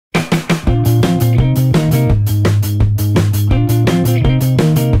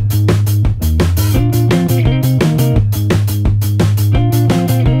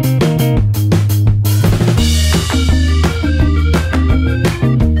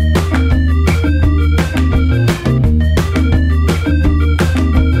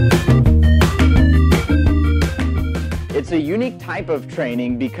type of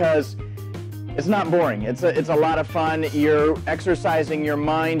training because it's not boring. It's a lot of fun. You're exercising your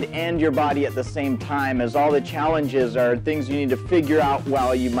mind and your body at the same time, as all the challenges are things you need to figure out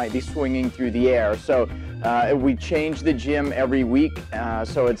while you might be swinging through the air. So we change the gym every week,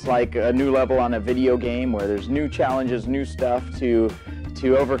 so it's like a new level on a video game where there's new challenges, new stuff to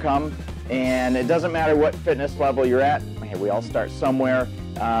overcome. And it doesn't matter what fitness level you're at. Hey, we all start somewhere.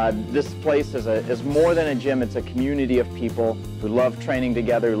 This place is more than a gym. It's a community of people who love training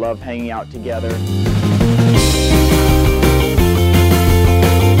together, who love hanging out together.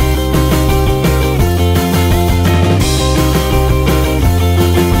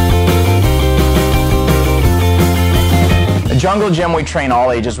 Jungle Gym, we train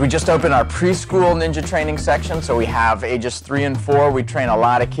all ages. We just opened our preschool ninja training section, so we have ages 3 and 4. We train a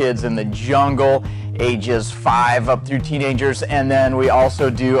lot of kids in the jungle, ages 5 up through teenagers, and then we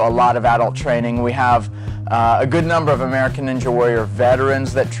also do a lot of adult training. We have a good number of American Ninja Warrior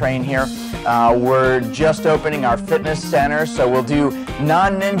veterans that train here. We're just opening our fitness center, so we'll do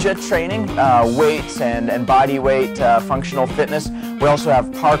non-ninja training, weights and body weight, functional fitness. We also have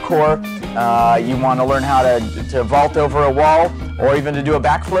parkour. You want to learn how to vault over a wall or even to do a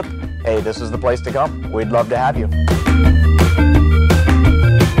backflip? Hey, this is the place to come. We'd love to have you.